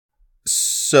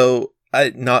So,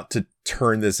 not to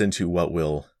turn this into what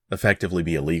will effectively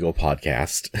be a legal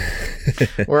podcast.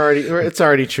 It's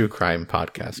already true crime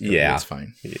podcast. Yeah. It's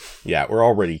fine. Yeah, we're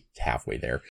already halfway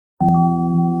there.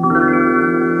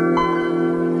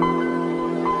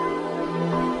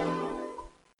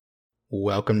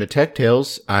 Welcome to Tech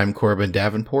Tales. I'm Corbin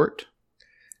Davenport.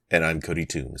 And I'm Cody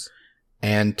Toombs.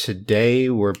 And today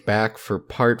we're back for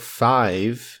part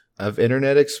 5 of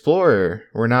Internet Explorer.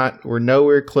 We're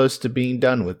nowhere close to being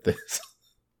done with this.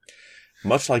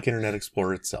 Much like Internet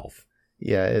Explorer itself.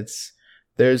 Yeah,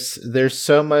 there's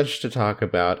so much to talk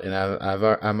about, and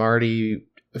I'm already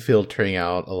filtering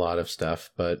out a lot of stuff.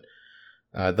 But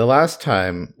the last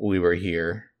time we were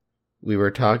here, we were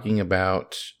talking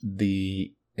about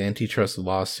the antitrust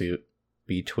lawsuit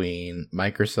between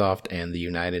Microsoft and the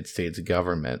United States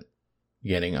government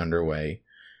getting underway,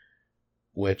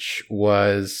 which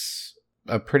was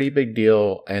a pretty big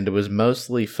deal, and it was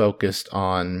mostly focused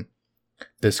on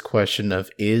this question of,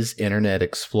 is Internet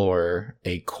Explorer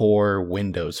a core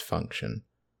Windows function?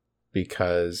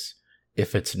 Because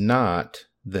if it's not,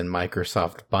 then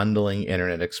Microsoft bundling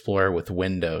Internet Explorer with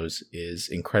Windows is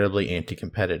incredibly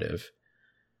anti-competitive.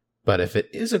 But if it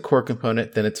is a core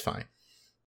component, then it's fine.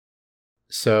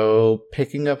 So,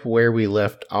 picking up where we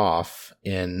left off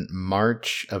in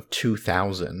March of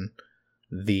 2000,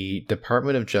 the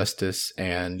Department of Justice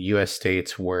and U.S.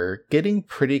 states were getting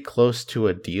pretty close to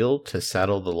a deal to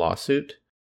settle the lawsuit.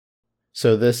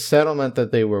 So this settlement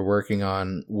that they were working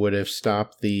on would have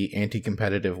stopped the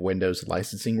anti-competitive Windows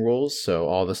licensing rules. So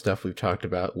all the stuff we've talked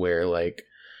about where like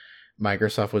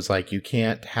Microsoft was like, you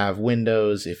can't have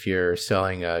Windows if you're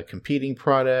selling a competing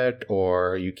product,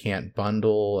 or you can't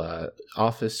bundle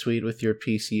Office Suite with your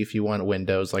PC if you want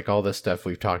Windows, like all this stuff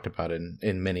we've talked about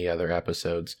in many other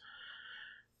episodes.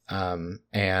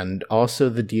 And also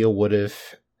the deal would have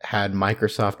had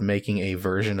Microsoft making a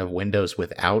version of Windows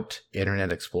without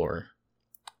Internet Explorer.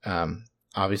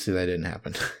 Obviously that didn't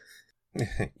happen.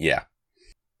 Yeah.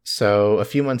 So a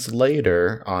few months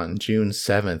later, on June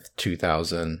 7th,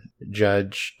 2000,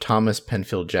 Judge Thomas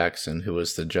Penfield Jackson, who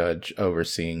was the judge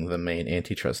overseeing the main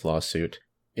antitrust lawsuit,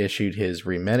 issued his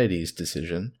Remedies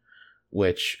decision,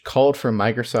 which called for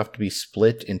Microsoft to be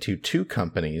split into 2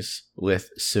 companies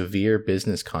with severe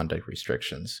business conduct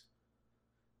restrictions.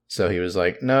 So he was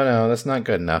like, no, that's not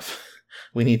good enough.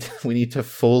 We need to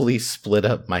fully split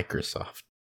up Microsoft.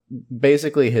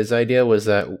 Basically, his idea was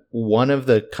that one of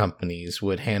the companies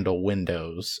would handle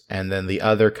Windows, and then the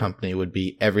other company would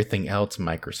be everything else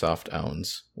Microsoft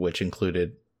owns, which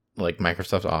included like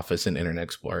Microsoft Office and Internet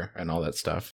Explorer and all that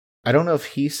stuff. I don't know if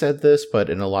he said this, but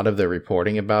in a lot of the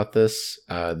reporting about this,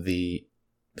 the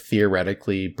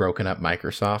theoretically broken up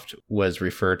Microsoft was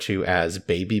referred to as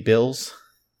baby bills,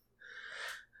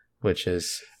 which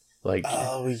is like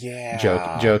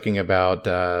joking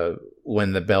about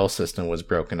when the Bell system was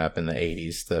broken up in the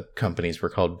 80s, the companies were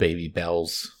called Baby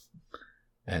Bells,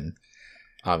 and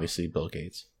obviously Bill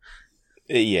Gates.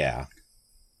 Yeah.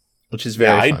 Which is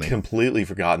very funny. I'd completely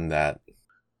forgotten that.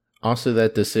 Also,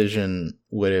 that decision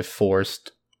would have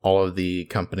forced all of the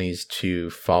companies to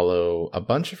follow a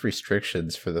bunch of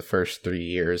restrictions for the first 3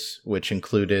 years, which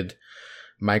included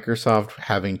Microsoft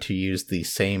having to use the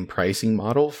same pricing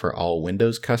model for all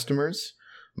Windows customers.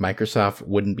 Microsoft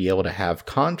wouldn't be able to have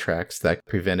contracts that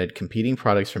prevented competing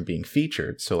products from being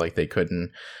featured. So like they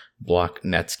couldn't block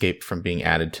Netscape from being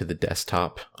added to the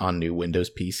desktop on new Windows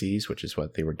PCs, which is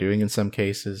what they were doing in some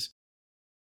cases.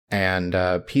 And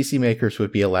PC makers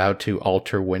would be allowed to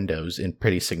alter Windows in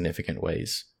pretty significant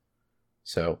ways.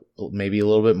 So maybe a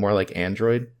little bit more like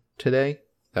Android today.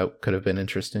 That could have been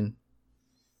interesting.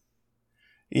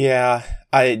 Yeah,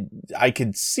 I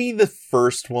could see the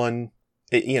first one.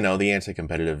 The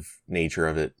anti-competitive nature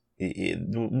of it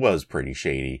was pretty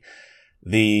shady.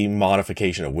 The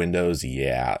modification of Windows,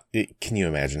 can you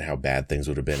imagine how bad things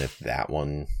would have been if that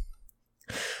one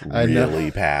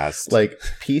really passed? Like,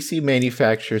 PC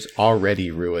manufacturers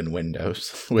already ruin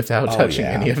Windows without touching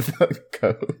any of the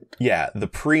code. Yeah, the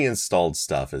pre-installed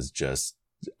stuff is just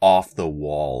off the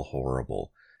wall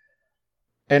horrible.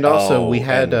 And also, we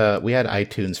had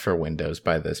iTunes for Windows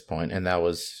by this point, and that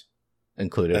was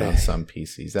included on some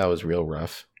PCs. That was real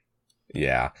rough.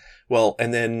 Yeah. Well,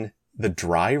 and then the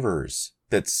drivers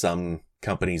that some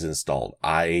companies installed.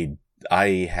 I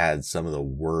had some of the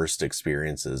worst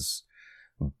experiences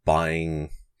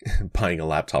buying a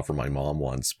laptop for my mom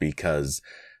once because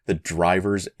the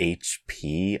drivers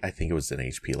HP, I think it was an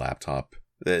HP laptop,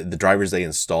 the drivers they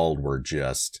installed were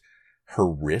just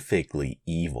horrifically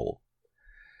evil.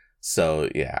 So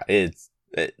yeah,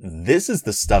 this is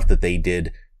the stuff that they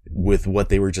did with what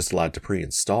they were just allowed to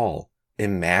pre-install.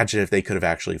 imagine if they could have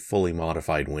actually fully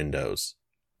modified Windows.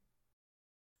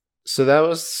 So that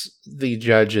was the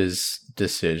judge's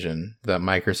decision that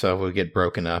Microsoft would get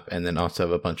broken up and then also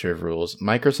have a bunch of rules.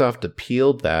 Microsoft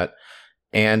appealed that,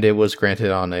 and it was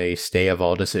granted on a stay of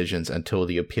all decisions until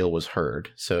the appeal was heard.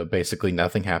 So basically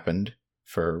nothing happened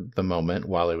for the moment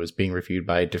while it was being reviewed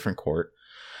by a different court.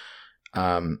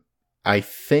 I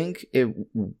think it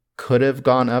could have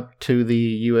gone up to the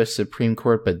U.S. Supreme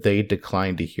Court, but they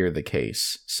declined to hear the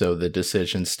case. So the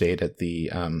decision stayed at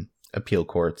the appeal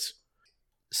courts.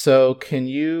 So can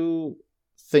you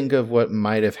think of what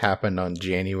might have happened on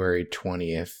January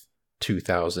 20th,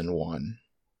 2001,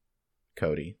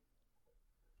 Cody?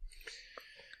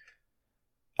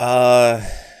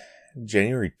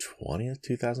 January 20th,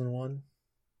 2001?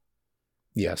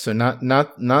 Yeah, so not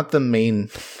the main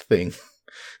thing.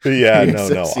 Yeah, no.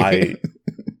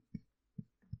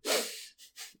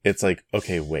 It's like,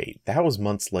 okay, wait, that was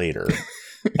months later.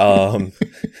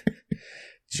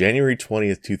 January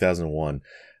 20th, 2001.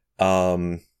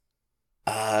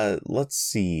 Let's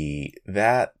see.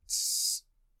 I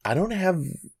don't have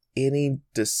any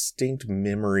distinct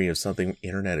memory of something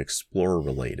Internet Explorer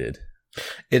related.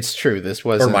 It's true. This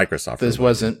wasn't Microsoft. This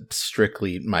wasn't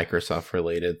strictly Microsoft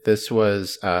related. This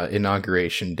was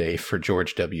inauguration day for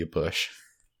George W. Bush.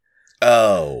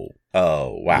 Oh,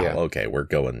 wow. Yeah. Okay, we're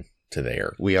going to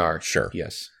there. We are. Sure.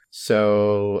 Yes.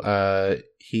 So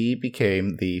he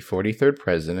became the 43rd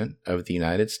president of the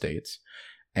United States.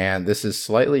 And this is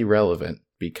slightly relevant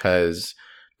because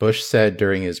Bush said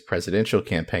during his presidential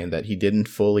campaign that he didn't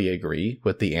fully agree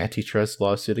with the antitrust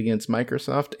lawsuit against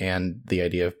Microsoft and the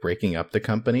idea of breaking up the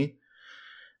company.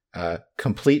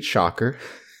 Complete shocker.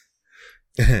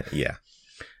 Yeah.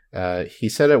 He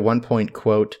said at one point,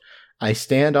 quote, "I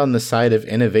stand on the side of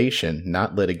innovation,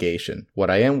 not litigation. What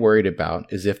I am worried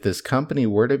about is if this company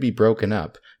were to be broken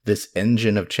up, this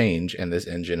engine of change and this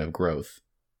engine of growth."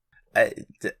 It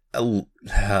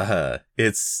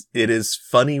is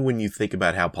funny when you think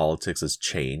about how politics has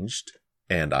changed,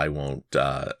 and I won't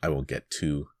get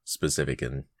too specific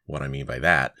in what I mean by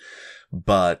that.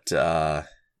 But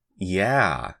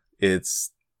yeah, it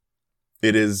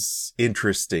is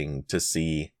interesting to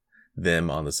see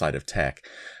them on the side of tech.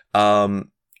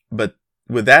 But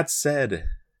with that said,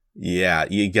 yeah,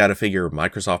 you got to figure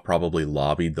Microsoft probably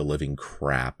lobbied the living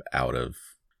crap out of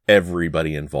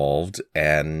everybody involved,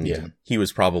 and he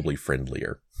was probably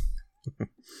friendlier.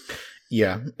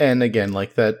 Yeah, and again,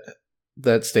 like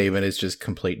that statement is just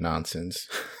complete nonsense.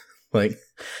 Like,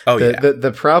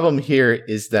 the problem here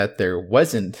is that there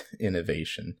wasn't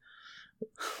innovation.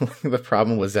 The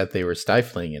problem was that they were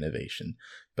stifling innovation.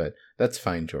 But that's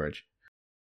fine, George.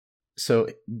 So,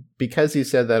 because he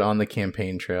said that on the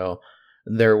campaign trail,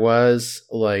 there was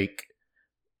like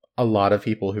a lot of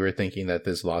people who were thinking that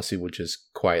this lawsuit would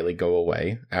just quietly go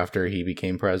away after he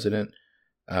became president.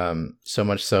 So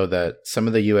much so that some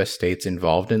of the U.S. states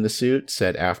involved in the suit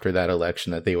said after that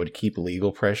election that they would keep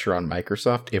legal pressure on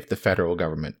Microsoft if the federal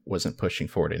government wasn't pushing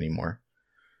for it anymore.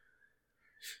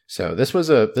 So this was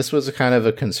a kind of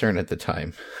a concern at the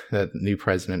time that the new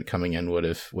president coming in would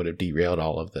have derailed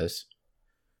all of this.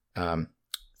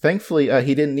 Thankfully,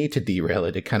 he didn't need to derail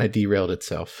it. It kind of derailed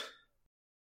itself.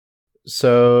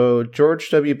 So George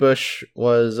W. Bush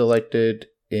was elected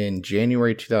in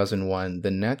January 2001. The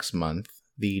next month,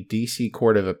 the D.C.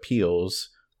 Court of Appeals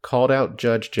called out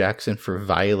Judge Jackson for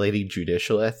violating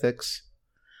judicial ethics.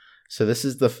 So this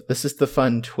is the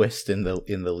fun twist in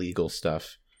the legal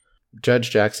stuff. Judge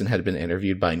Jackson had been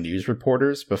interviewed by news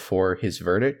reporters before his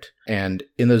verdict, and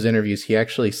in those interviews he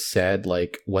actually said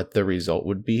like what the result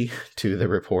would be to the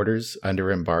reporters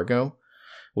under embargo,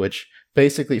 which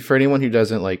basically, for anyone who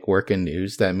doesn't like work in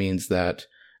news, that means that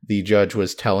the judge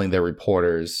was telling the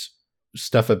reporters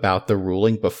stuff about the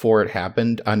ruling before it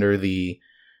happened under the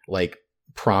like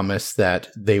promise that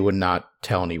they would not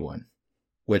tell anyone,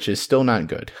 which is still not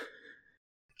good.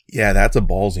 Yeah, that's a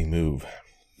ballsy move.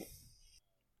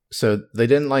 So they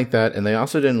didn't like that, and they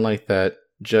also didn't like that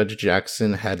Judge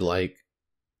Jackson had like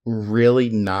really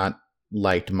not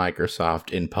liked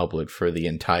Microsoft in public for the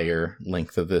entire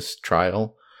length of this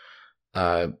trial.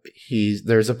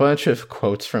 There's a bunch of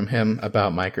quotes from him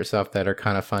about Microsoft that are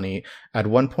kind of funny. At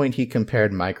one point, he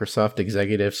compared Microsoft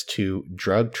executives to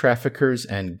drug traffickers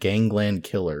and gangland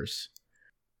killers.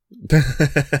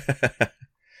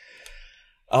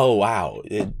 Oh, wow.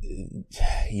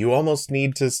 You almost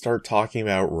need to start talking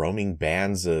about roaming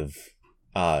bands of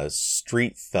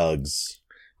street thugs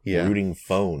looting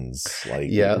phones.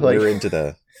 We're into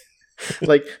the...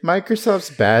 Like, Microsoft's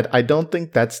bad. I don't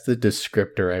think that's the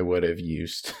descriptor I would have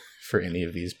used for any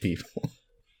of these people.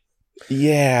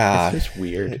 Yeah. It's just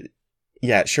weird.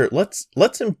 Yeah, sure. Let's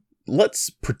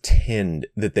pretend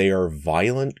that they are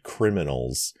violent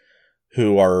criminals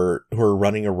who are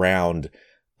running around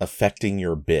affecting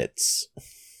your bits.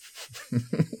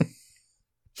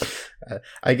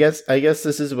 I guess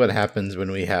this is what happens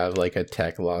when we have like a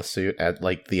tech lawsuit at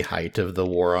like the height of the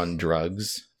war on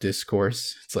drugs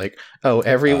discourse. It's like, oh,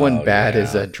 everyone bad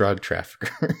is a drug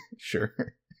trafficker. Sure.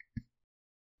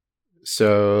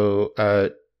 So,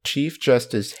 Chief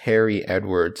Justice Harry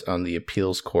Edwards on the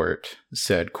appeals court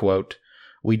said, quote,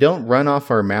 "We don't run off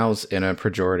our mouths in a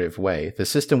pejorative way. The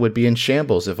system would be in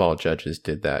shambles if all judges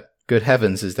did that. Good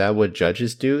heavens, is that what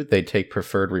judges do? They take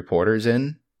preferred reporters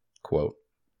in?" Quote.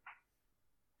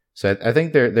 So I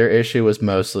think their issue was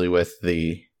mostly with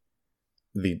the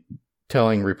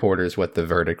telling reporters what the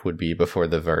verdict would be before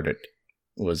the verdict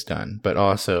was done, but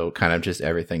also kind of just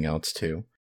everything else too.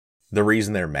 The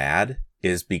reason they're mad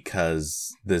is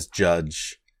because this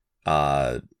judge,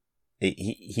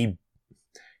 he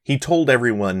told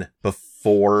everyone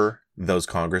before those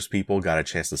Congress people got a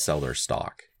chance to sell their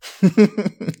stock.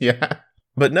 Yeah.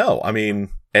 But no, I mean,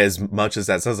 as much as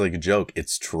that sounds like a joke,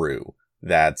 it's true.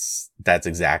 That's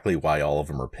exactly why all of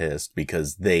them are pissed,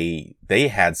 because they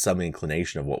had some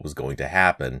inclination of what was going to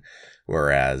happen,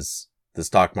 whereas the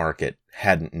stock market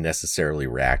hadn't necessarily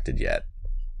reacted yet.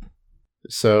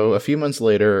 So a few months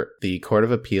later, the Court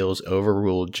of Appeals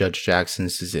overruled Judge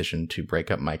Jackson's decision to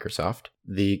break up Microsoft.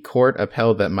 The court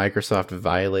upheld that Microsoft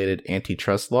violated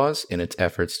antitrust laws in its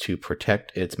efforts to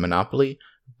protect its monopoly,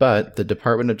 but the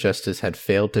Department of Justice had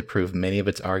failed to prove many of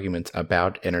its arguments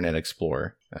about Internet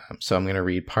Explorer. So I'm going to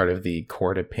read part of the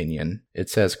court opinion. It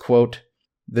says, quote,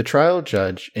 "The trial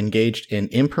judge engaged in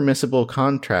impermissible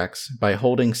contracts by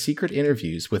holding secret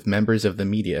interviews with members of the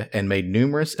media and made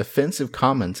numerous offensive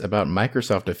comments about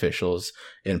Microsoft officials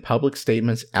in public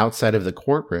statements outside of the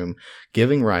courtroom,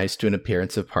 giving rise to an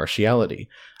appearance of partiality.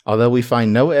 Although we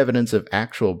find no evidence of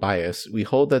actual bias, we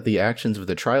hold that the actions of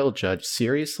the trial judge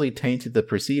seriously tainted the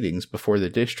proceedings before the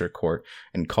district court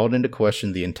and called into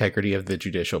question the integrity of the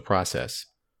judicial process."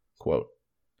 Quote.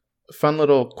 Fun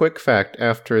little quick fact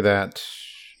after that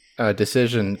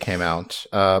decision came out,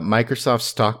 Microsoft's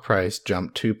stock price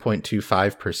jumped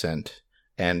 2.25%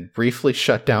 and briefly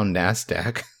shut down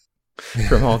NASDAQ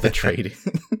from all the trading.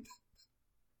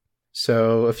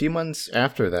 So a few months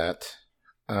after that,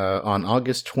 on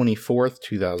August 24th,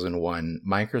 2001,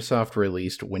 Microsoft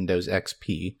released Windows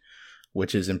XP,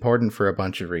 which is important for a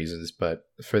bunch of reasons, but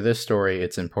for this story,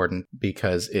 it's important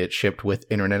because it shipped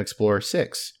with Internet Explorer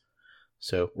 6.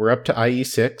 So we're up to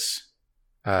IE6,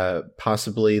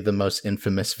 possibly the most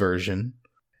infamous version.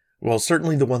 Well,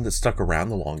 certainly the one that stuck around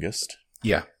the longest.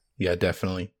 Yeah,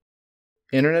 definitely.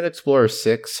 Internet Explorer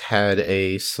 6 had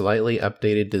a slightly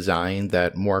updated design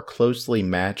that more closely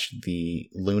matched the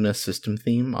Luna system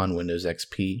theme on Windows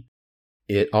XP.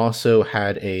 It also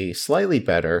had a slightly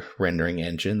better rendering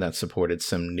engine that supported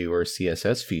some newer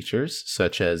CSS features,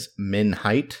 such as min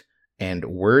height and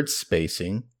word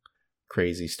spacing.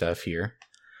 Crazy stuff here.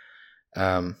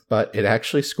 But it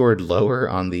actually scored lower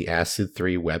on the ACID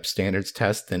 3 web standards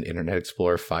test than Internet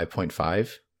Explorer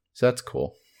 5.5, so that's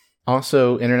cool.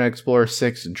 Also, Internet Explorer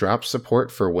 6 dropped support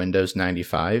for Windows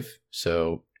 95,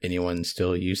 so anyone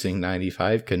still using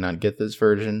 95 could not get this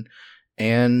version,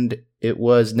 and it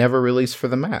was never released for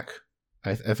the Mac.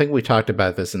 I think we talked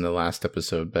about this in the last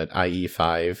episode, but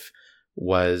IE5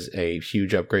 was a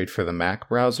huge upgrade for the Mac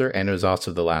browser, and it was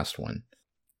also the last one.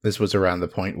 This was around the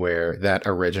point where that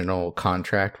original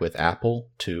contract with Apple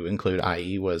to include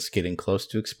IE was getting close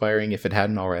to expiring if it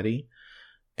hadn't already,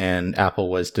 and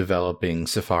Apple was developing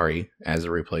Safari as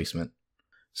a replacement.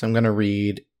 So I'm going to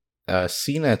read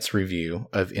CNET's review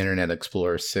of Internet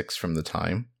Explorer 6 from the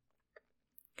time.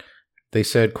 They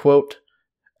said, quote,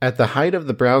 "At the height of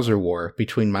the browser war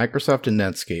between Microsoft and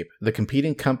Netscape, the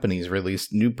competing companies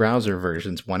released new browser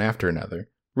versions one after another.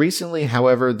 Recently,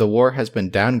 however, the war has been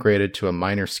downgraded to a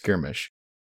minor skirmish.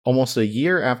 Almost a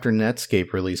year after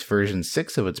Netscape released version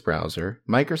 6 of its browser,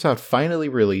 Microsoft finally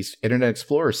released Internet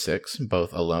Explorer 6,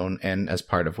 both alone and as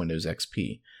part of Windows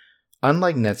XP.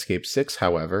 Unlike Netscape 6,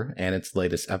 however, and its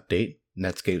latest update,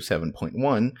 Netscape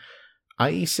 7.1,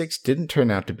 IE6 didn't turn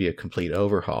out to be a complete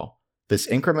overhaul. This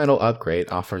incremental upgrade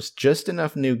offers just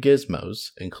enough new gizmos,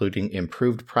 including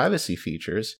improved privacy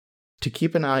features, to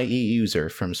keep an IE user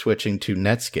from switching to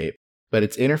Netscape, but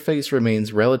its interface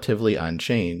remains relatively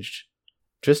unchanged.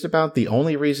 Just about the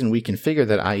only reason we can figure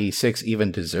that IE6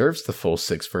 even deserves the full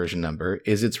 6 version number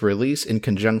is its release in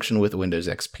conjunction with Windows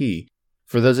XP.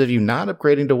 For those of you not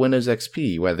upgrading to Windows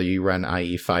XP, whether you run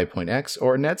IE 5.x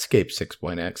or Netscape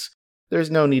 6.x,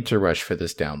 there's no need to rush for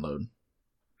this download."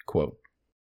 Quote.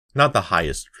 Not the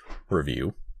highest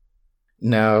review.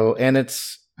 No, and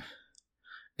it's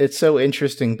so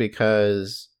interesting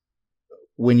because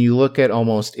when you look at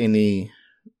almost any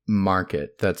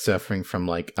market that's suffering from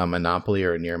like a monopoly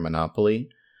or a near monopoly,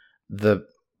 the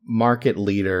market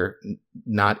leader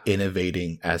not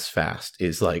innovating as fast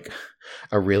is like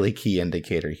a really key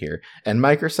indicator here. And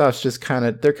Microsoft's just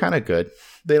they're kind of good.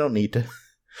 They don't need to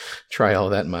try all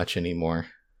that much anymore.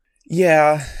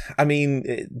 Yeah, I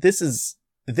mean, this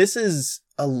is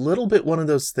a little bit one of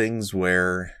those things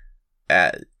where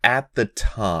at the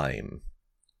time,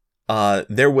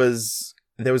 there was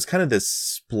kind of this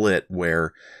split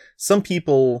where some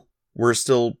people were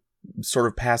still sort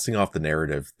of passing off the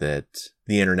narrative that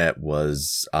the internet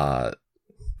was, I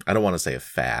don't want to say a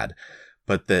fad,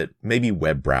 but that maybe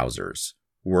web browsers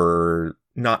were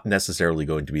not necessarily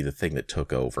going to be the thing that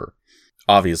took over.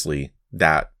 Obviously,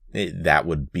 that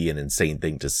would be an insane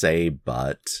thing to say,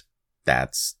 but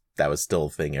that was still a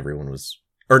thing everyone was,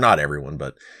 or not everyone,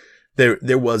 but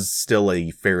there was still a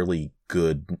fairly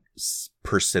good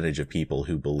percentage of people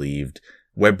who believed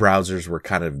web browsers were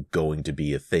kind of going to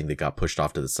be a thing that got pushed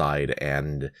off to the side,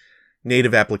 and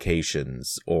native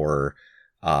applications or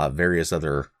various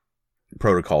other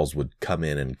protocols would come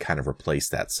in and kind of replace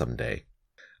that someday.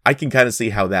 I can kind of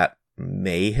see how that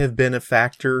may have been a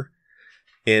factor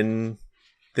in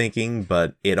thinking,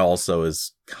 but it also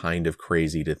is kind of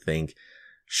crazy to think,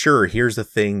 sure, here's a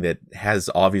thing that has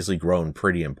obviously grown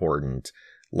pretty important.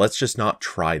 Let's just not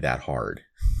try that hard.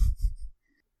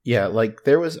 Yeah, like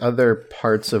there was other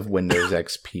parts of Windows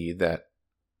XP that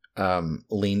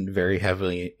leaned very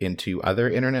heavily into other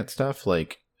internet stuff.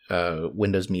 Like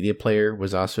Windows Media Player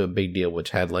was also a big deal,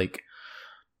 which had like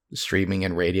streaming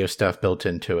and radio stuff built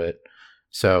into it.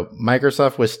 So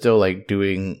Microsoft was still like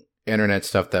doing internet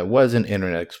stuff that wasn't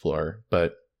Internet Explorer,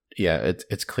 but yeah,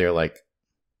 it's clear like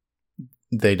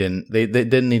they didn't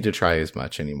need to try as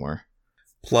much anymore.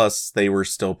 Plus, they were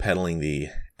still peddling the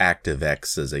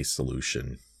ActiveX as a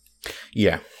solution.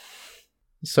 Yeah.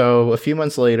 So a few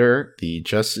months later, the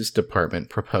Justice Department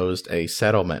proposed a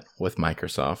settlement with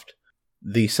Microsoft.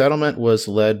 The settlement was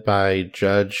led by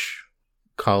Judge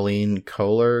Colleen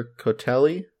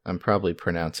Kohler-Cotelli. I'm probably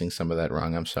pronouncing some of that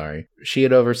wrong. I'm sorry. She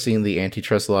had overseen the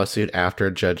antitrust lawsuit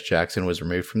after Judge Jackson was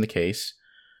removed from the case.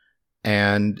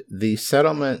 And the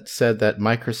settlement said that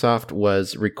Microsoft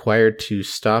was required to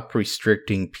stop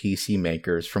restricting PC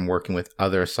makers from working with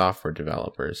other software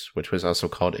developers, which was also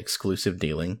called exclusive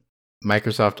dealing.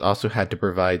 Microsoft also had to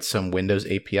provide some Windows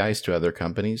APIs to other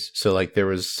companies. So like there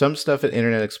was some stuff in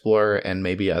Internet Explorer and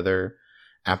maybe other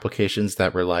applications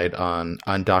that relied on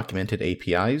undocumented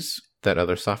APIs that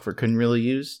other software couldn't really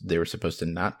use. They were supposed to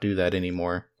not do that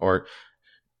anymore, or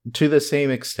to the same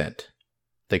extent.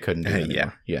 They couldn't do it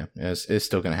anymore. Yeah, it's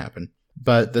still going to happen.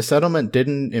 But the settlement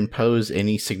didn't impose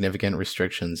any significant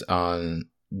restrictions on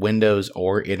Windows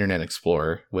or Internet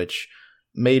Explorer, which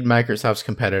made Microsoft's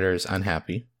competitors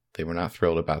unhappy. They were not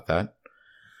thrilled about that.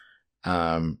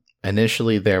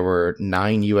 Initially, there were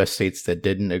 9 U.S. states that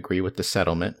didn't agree with the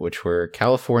settlement, which were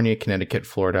California, Connecticut,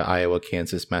 Florida, Iowa,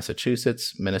 Kansas,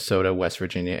 Massachusetts, Minnesota, West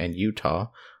Virginia, and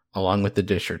Utah, along with the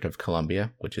District of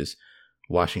Columbia, which is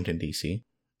Washington, D.C.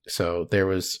 So there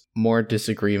was more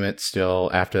disagreement still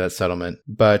after that settlement.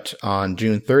 But on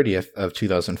June 30th of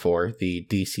 2004, the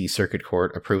D.C. Circuit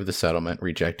Court approved the settlement,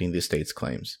 rejecting the state's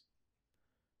claims.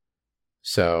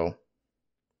 So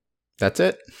that's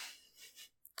it.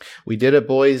 We did it,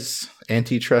 boys.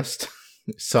 Antitrust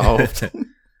solved.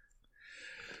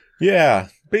 Yeah,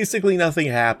 basically nothing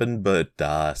happened, but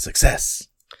success.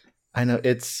 I know,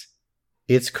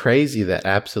 it's crazy that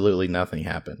absolutely nothing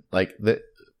happened. Like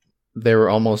there were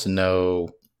almost no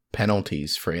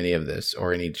penalties for any of this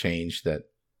or any change that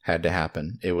had to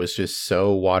happen. It was just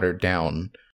so watered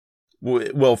down.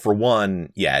 Well, for one,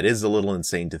 yeah, it is a little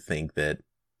insane to think that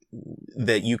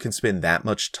you can spend that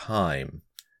much time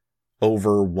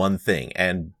over one thing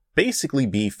and basically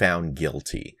be found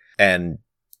guilty. And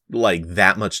like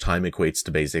that much time equates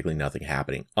to basically nothing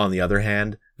happening. On the other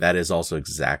hand, that is also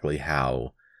exactly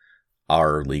how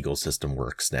our legal system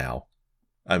works now.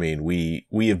 I mean,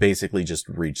 we have basically just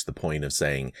reached the point of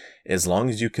saying, as long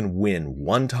as you can win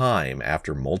one time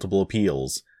after multiple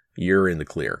appeals, you're in the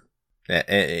clear.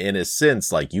 In a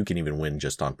sense, like you can even win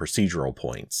just on procedural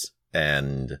points,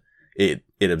 and it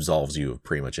absolves you of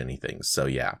pretty much anything. So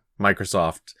yeah,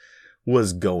 Microsoft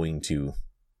was going to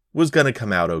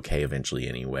come out okay eventually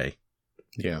anyway.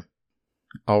 Yeah.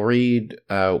 I'll read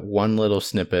one little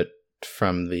snippet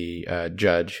from the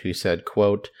judge who said,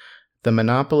 quote, "The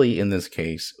monopoly in this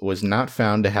case was not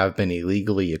found to have been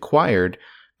illegally acquired,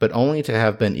 but only to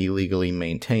have been illegally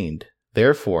maintained.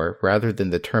 Therefore, rather than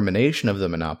the termination of the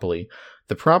monopoly,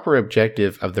 the proper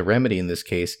objective of the remedy in this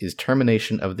case is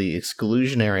termination of the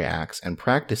exclusionary acts and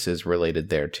practices related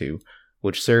thereto,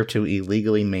 which serve to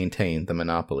illegally maintain the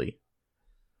monopoly.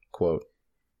 Quote.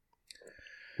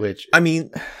 Which, I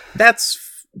mean,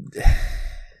 that's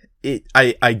it.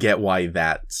 I get why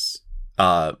that's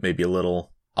maybe a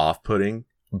little off-putting,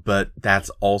 but that's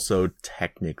also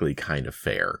technically kind of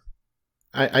fair.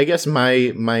 I guess my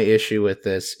issue with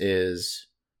this is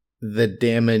the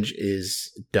damage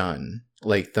is done.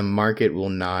 Like, the market will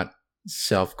not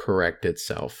self-correct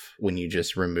itself when you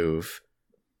just remove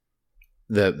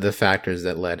the factors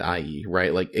that led IE,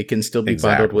 right? Like, it can still be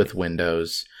bundled with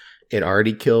Windows. It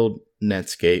already killed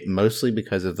Netscape, mostly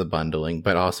because of the bundling,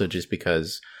 but also just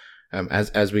because,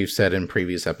 as we've said in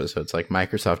previous episodes, like,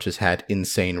 Microsoft just had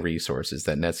insane resources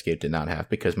that Netscape did not have,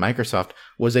 because Microsoft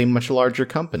was a much larger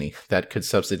company that could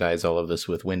subsidize all of this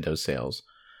with Windows sales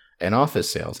and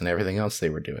Office sales and everything else they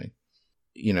were doing.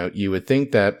 You know, you would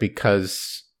think that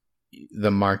because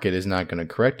the market is not going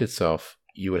to correct itself,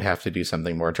 you would have to do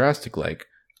something more drastic, like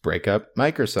break up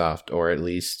Microsoft, or at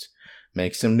least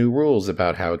make some new rules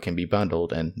about how it can be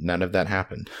bundled, and none of that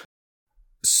happened.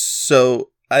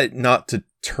 So, not to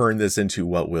turn this into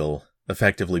what will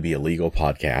effectively be a legal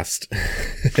podcast.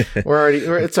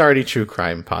 It's already true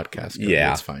crime podcast.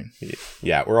 Yeah, it's fine.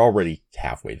 Yeah, we're already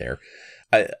halfway there.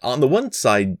 On the one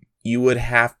side, you would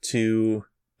have to.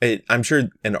 I'm sure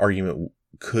an argument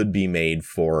could be made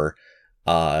for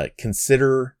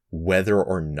consider whether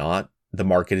or not the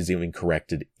market is even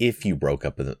corrected if you broke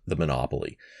up the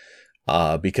monopoly.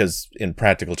 Because in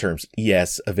practical terms,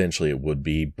 yes, eventually it would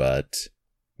be, but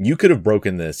you could have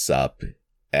broken this up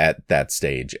at that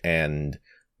stage, and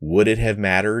would it have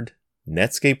mattered?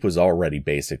 Netscape was already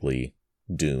basically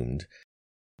doomed.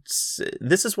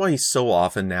 This is why so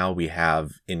often now we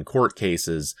have, in court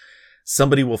cases,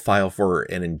 somebody will file for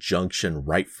an injunction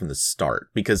right from the start.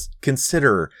 Because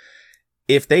consider,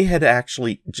 if they had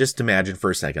actually, just imagine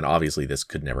for a second, obviously this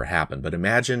could never happen, but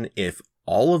imagine if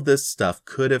all of this stuff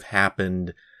could have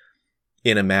happened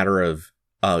in a matter of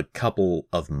a couple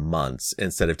of months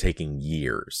instead of taking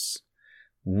years.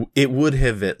 It would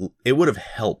have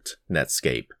helped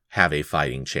Netscape have a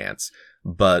fighting chance.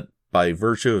 But by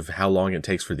virtue of how long it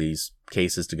takes for these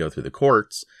cases to go through the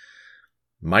courts,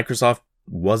 Microsoft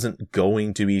wasn't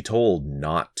going to be told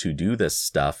not to do this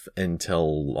stuff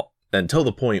until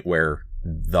the point where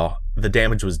the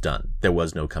damage was done. There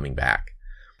was no coming back.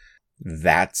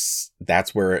 That's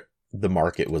where the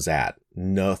market was at.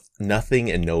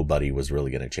 Nothing and nobody was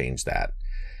really going to change that.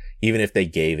 Even if they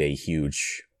gave a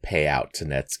huge payout to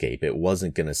Netscape, it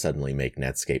wasn't going to suddenly make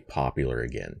Netscape popular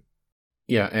again.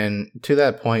 Yeah, and to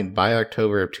that point, by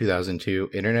October of 2002,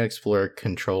 Internet Explorer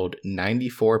controlled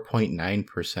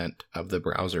 94.9% of the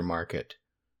browser market,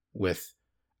 with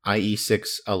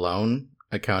IE6 alone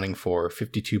accounting for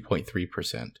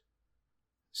 52.3%.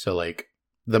 So, like,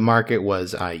 the market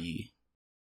was IE.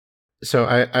 So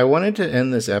I wanted to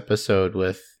end this episode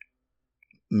with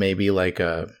maybe like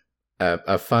a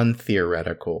fun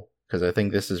theoretical, because I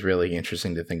think this is really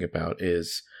interesting to think about,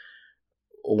 is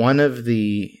one of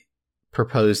the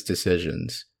proposed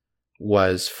decisions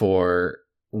was for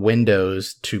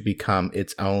Windows to become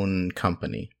its own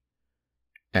company,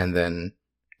 and then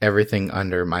everything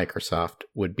under Microsoft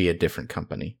would be a different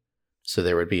company. So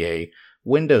there would be a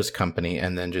Windows company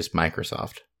and then just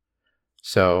Microsoft.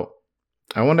 So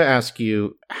I want to ask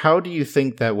you, how do you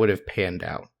think that would have panned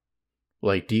out?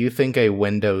 Like, do you think a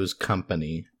Windows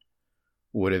company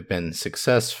would have been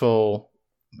successful?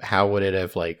 How would it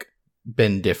have, like,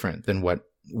 been different than what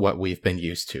we've been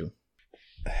used to?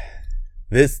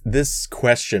 This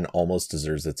question almost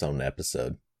deserves its own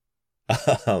episode.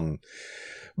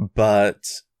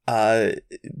 But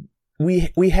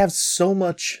we have so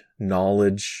much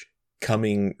knowledge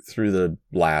coming through the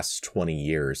last 20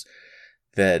 years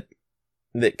that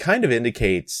kind of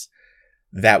indicates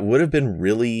that would have been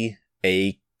really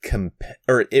the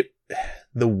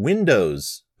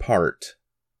Windows part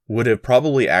would have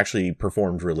probably actually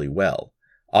performed really well.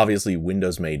 Obviously,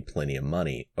 Windows made plenty of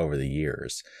money over the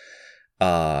years.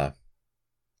 And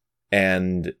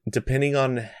depending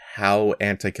on how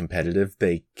anti-competitive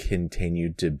they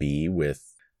continued to be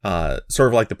with, sort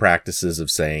of like the practices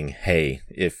of saying, hey,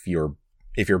 if you're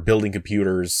building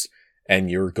computers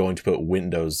and you're going to put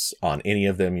Windows on any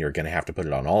of them, you're going to have to put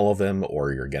it on all of them,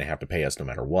 or you're going to have to pay us no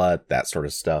matter what, that sort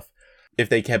of stuff. If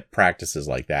they kept practices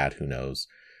like that, who knows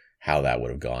how that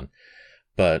would have gone.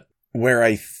 But where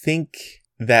I think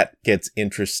that gets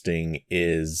interesting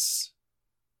is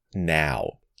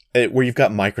now, where you've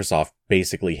got Microsoft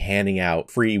basically handing out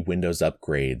free Windows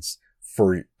upgrades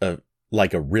for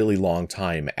like a really long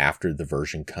time after the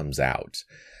version comes out.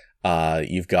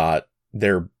 You've got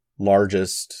their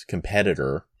largest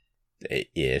competitor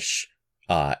ish,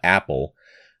 Apple,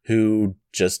 who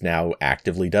just now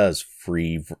actively does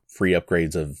free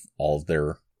upgrades of all of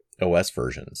their OS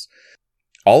versions.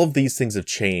 All of these things have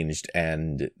changed,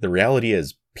 and the reality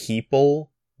is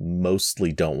people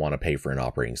mostly don't want to pay for an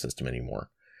operating system anymore.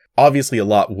 Obviously, a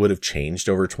lot would have changed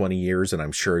over 20 years, and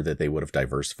I'm sure that they would have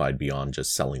diversified beyond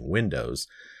just selling Windows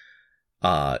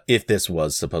if this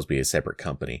was supposed to be a separate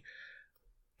company.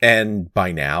 And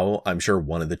by now, I'm sure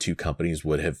one of the two companies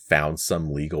would have found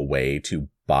some legal way to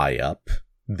buy up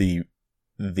the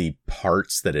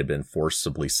parts that had been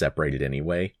forcibly separated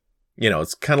anyway. You know,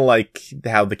 it's kind of like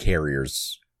how the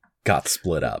carriers got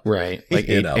split up. Right. Like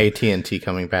AT&T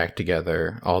coming back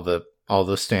together, all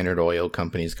the Standard Oil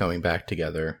companies coming back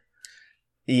together.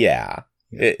 Yeah.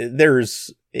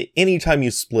 There's anytime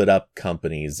you split up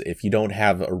companies, if you don't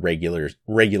have a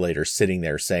regulator sitting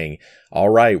there saying, all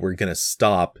right, we're going to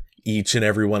stop each and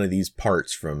every one of these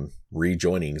parts from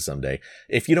rejoining someday.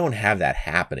 If you don't have that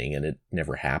happening, and it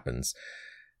never happens,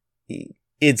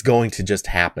 it's going to just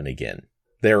happen again.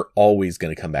 They're always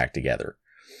going to come back together.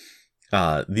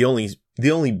 The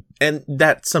only, and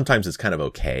that sometimes is kind of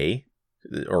okay,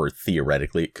 or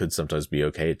theoretically it could sometimes be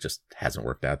okay. It just hasn't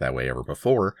worked out that way ever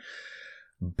before.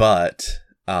 But,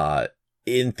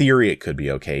 in theory, it could be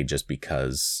okay just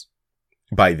because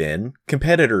by then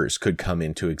competitors could come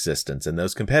into existence, and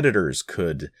those competitors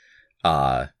could,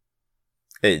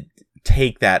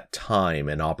 take that time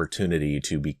and opportunity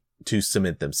to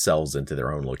cement themselves into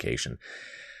their own location.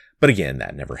 But again,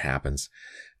 that never happens.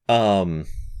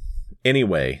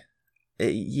 Anyway,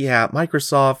 yeah,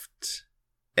 Microsoft,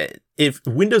 if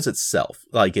Windows itself,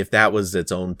 like if that was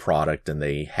its own product and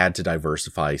they had to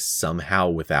diversify somehow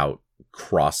without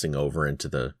crossing over into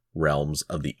the realms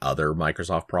of the other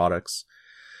Microsoft products,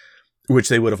 which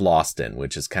they would have lost in,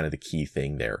 which is kind of the key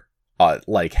thing there.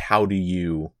 Like, how do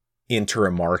you enter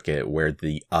a market where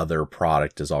the other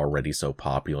product is already so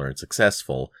popular and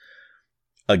successful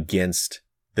against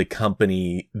the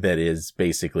company that is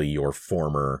basically your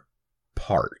former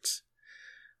part?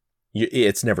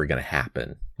 It's never going to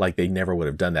happen. Like, they never would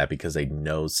have done that because they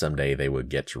know someday they would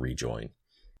get to rejoin.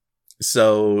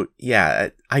 So, yeah,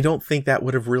 I don't think it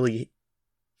would have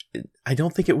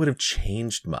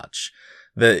changed much.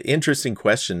 The interesting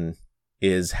question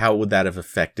is, how would that have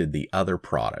affected the other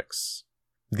products?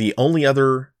 The only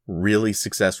other really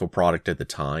successful product at the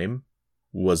time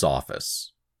was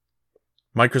Office.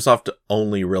 Microsoft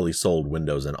only really sold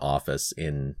Windows and Office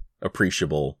in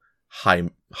appreciable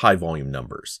high volume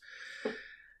numbers.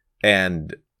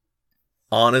 And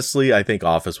honestly, I think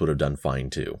Office would have done fine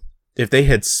too. If they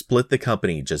had split the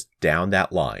company just down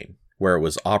that line, where it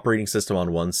was operating system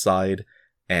on one side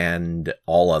and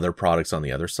all other products on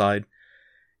the other side,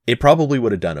 it probably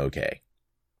would have done okay.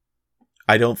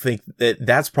 I don't think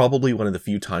that's probably one of the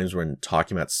few times when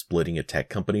talking about splitting a tech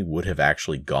company would have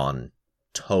actually gone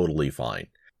totally fine.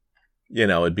 You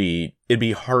know, it'd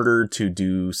be harder to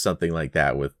do something like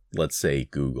that with, let's say,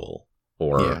 Google,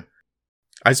 or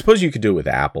I suppose you could do it with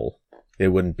Apple. It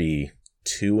wouldn't be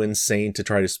too insane to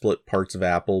try to split parts of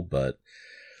Apple, but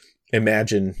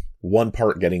imagine one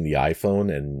part getting the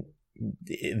iPhone and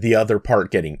the other part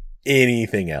getting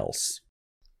anything else.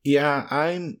 Yeah,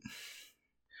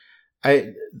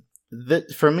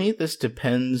 for me, this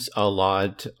depends a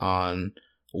lot on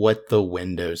what the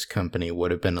Windows company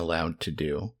would have been allowed to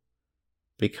do.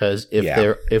 Because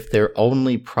if their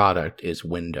only product is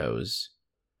Windows,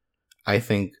 I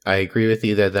think I agree with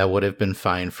you that would have been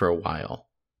fine for a while,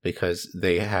 because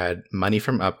they had money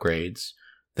from upgrades,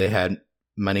 they had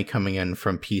money coming in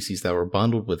from PCs that were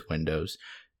bundled with Windows,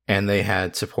 and they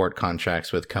had support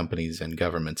contracts with companies and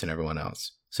governments and everyone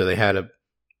else. So they had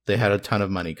a ton of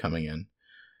money coming in.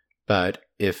 But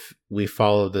if we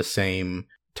follow the same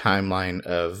timeline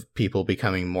of people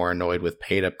becoming more annoyed with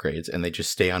paid upgrades and they just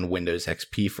stay on Windows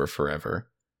XP for forever,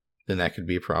 then that could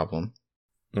be a problem.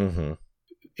 Mm-hmm.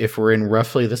 If we're in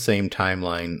roughly the same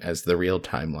timeline as the real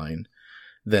timeline,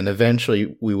 then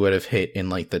eventually we would have hit in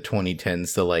like the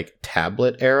 2010s, the like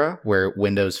tablet era, where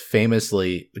Windows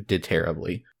famously did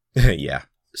terribly. Yeah.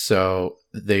 So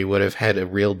they would have had a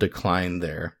real decline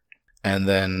there. And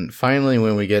then finally,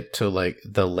 when we get to like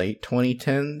the late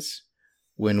 2010s,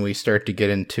 when we start to get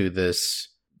into this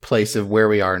place of where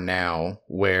we are now,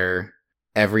 where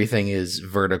everything is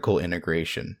vertical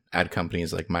integration at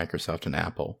companies like Microsoft and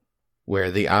Apple,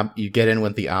 where you get in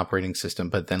with the operating system,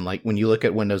 but then like when you look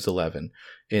at Windows 11,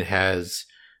 it has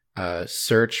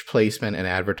search placement and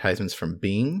advertisements from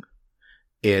Bing.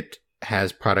 It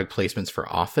has product placements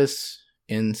for Office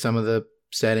in some of the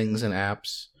settings and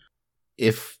apps.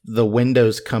 If the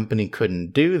Windows company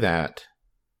couldn't do that,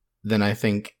 then I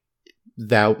think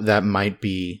that might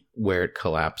be where it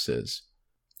collapses.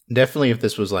 Definitely if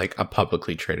this was like a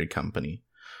publicly traded company,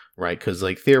 right? Because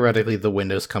like theoretically the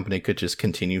Windows company could just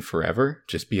continue forever,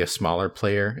 just be a smaller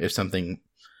player if something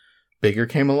bigger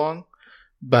came along.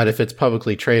 But if it's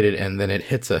publicly traded and then it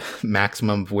hits a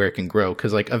maximum of where it can grow,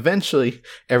 because like eventually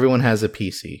everyone has a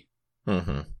PC.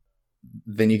 Mm-hmm.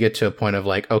 Then you get to a point of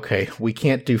like, okay, we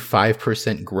can't do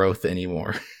 5% growth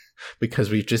anymore because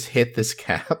we've just hit this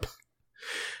cap.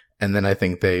 And then I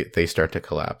think they start to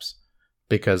collapse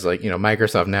because like,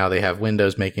 Microsoft now, they have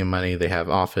Windows making money. They have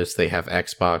Office, they have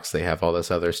Xbox, they have all this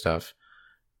other stuff.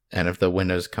 And if the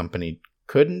Windows company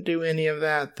couldn't do any of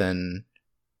that, then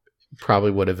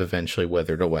probably would have eventually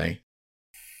withered away.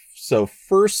 So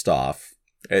first off,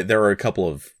 there are a couple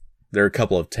of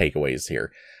takeaways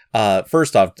here.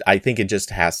 First off, I think it just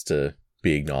has to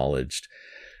be acknowledged.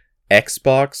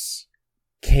 Xbox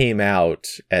came out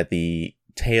at the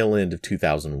tail end of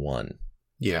 2001.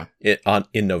 Yeah.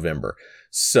 In November.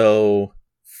 So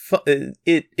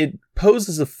it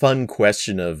poses a fun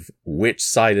question of which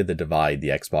side of the divide the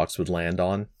Xbox would land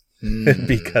on.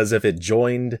 Because if it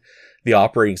joined the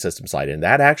operating system side, and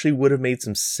that actually would have made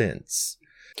some sense.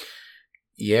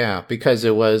 Yeah, because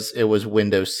it was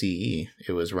Windows CE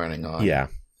it was running on. Yeah.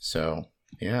 So,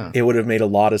 yeah. It would have made a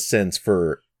lot of sense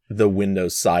for the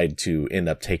Windows side to end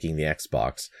up taking the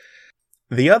Xbox.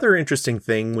 The other interesting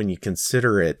thing when you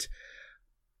consider it,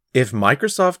 if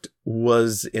Microsoft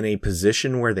was in a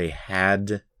position where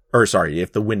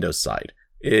if the Windows side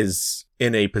is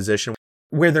in a position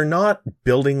where they're not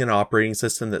building an operating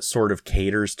system that sort of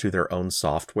caters to their own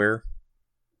software,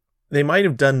 they might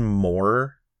have done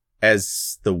more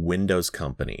as the Windows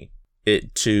company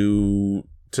to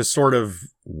sort of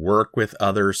work with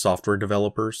other software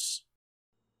developers.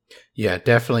 Yeah,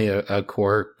 definitely a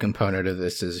core component of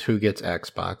this is who gets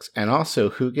Xbox and also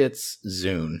who gets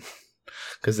Zune.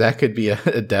 Because that could be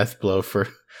a death blow for,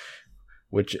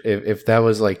 which if that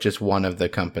was like just one of the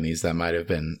companies, that might have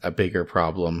been a bigger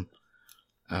problem.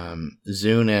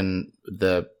 Zune and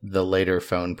the later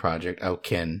phone project. Oh,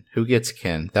 Kin. Who gets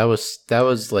Kin? That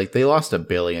was like they lost $1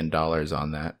 billion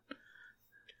on that.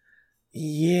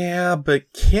 Yeah,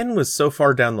 but Kin was so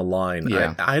far down the line.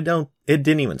 Yeah. It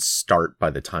didn't even start by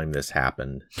the time this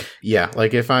happened. Yeah,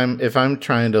 like if I'm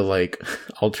trying to like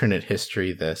alternate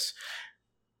history this,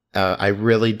 I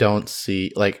really don't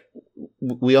see, like,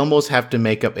 we almost have to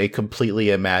make up a completely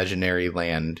imaginary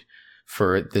land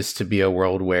for this to be a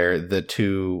world where the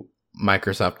two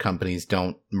Microsoft companies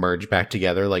don't merge back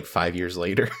together like 5 years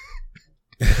later.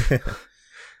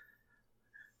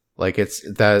 Like it's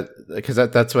that, because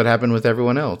that's what happened with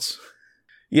everyone else.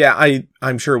 Yeah,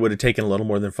 I'm sure it would have taken a little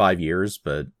more than 5 years,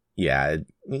 but yeah,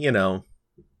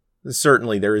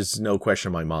 certainly there is no question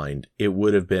in my mind. It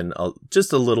would have been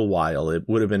just a little while. It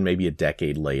would have been maybe a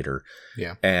decade later.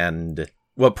 Yeah. And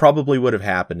what probably would have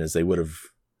happened is they would have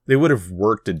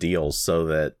worked a deal so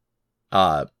that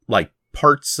like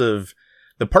parts of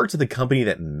the company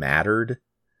that mattered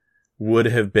would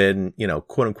have been,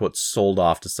 quote unquote, sold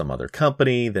off to some other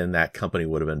company. Then that company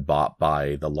would have been bought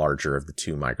by the larger of the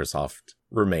two Microsoft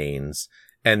remains.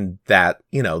 And that,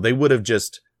 they would have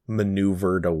just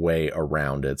maneuvered a way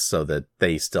around it so that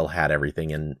they still had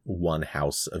everything in one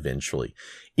house eventually.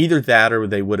 Either that or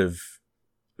they would have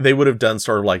done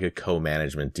sort of like a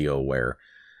co-management deal where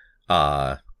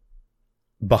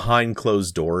behind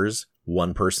closed doors,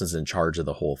 one person's in charge of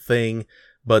the whole thing,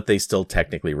 but they still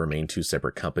technically remain two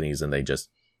separate companies and they just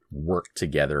work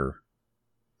together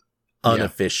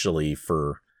unofficially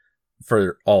for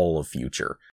all of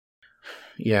future.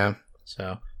 Yeah.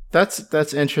 So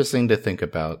that's interesting to think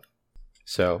about.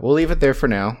 So we'll leave it there for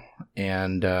now.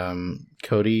 And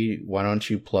Cody, why don't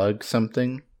you plug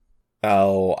something?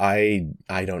 Oh, I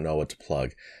don't know what to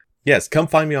plug. Yes, come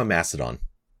find me on Mastodon.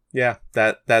 Yeah,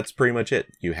 that's pretty much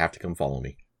it. You have to come follow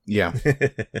me. Yeah.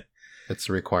 That's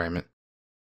a requirement.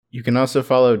 You can also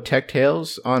follow Tech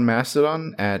Tales on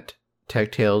Mastodon at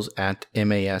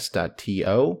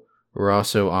techtales@mas.to. We're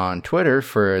also on Twitter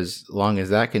for as long as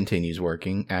that continues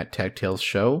working at Tech Tales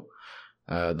Show.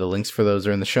 The links for those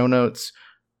are in the show notes.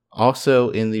 Also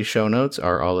in the show notes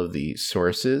are all of the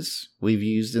sources we've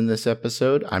used in this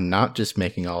episode. I'm not just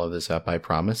making all of this up, I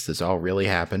promise. This all really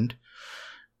happened.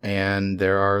 And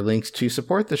there are links to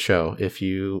support the show if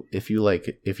you like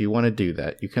it, if you want to do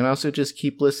that. You can also just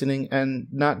keep listening and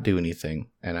not do anything.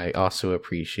 And I also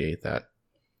appreciate that.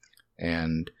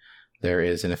 And there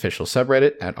is an official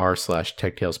subreddit at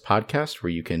r/TechTalesPodcast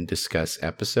where you can discuss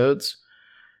episodes.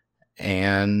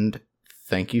 And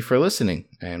thank you for listening,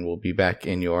 and we'll be back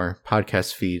in your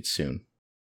podcast feed soon.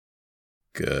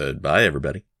 Goodbye,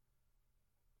 everybody.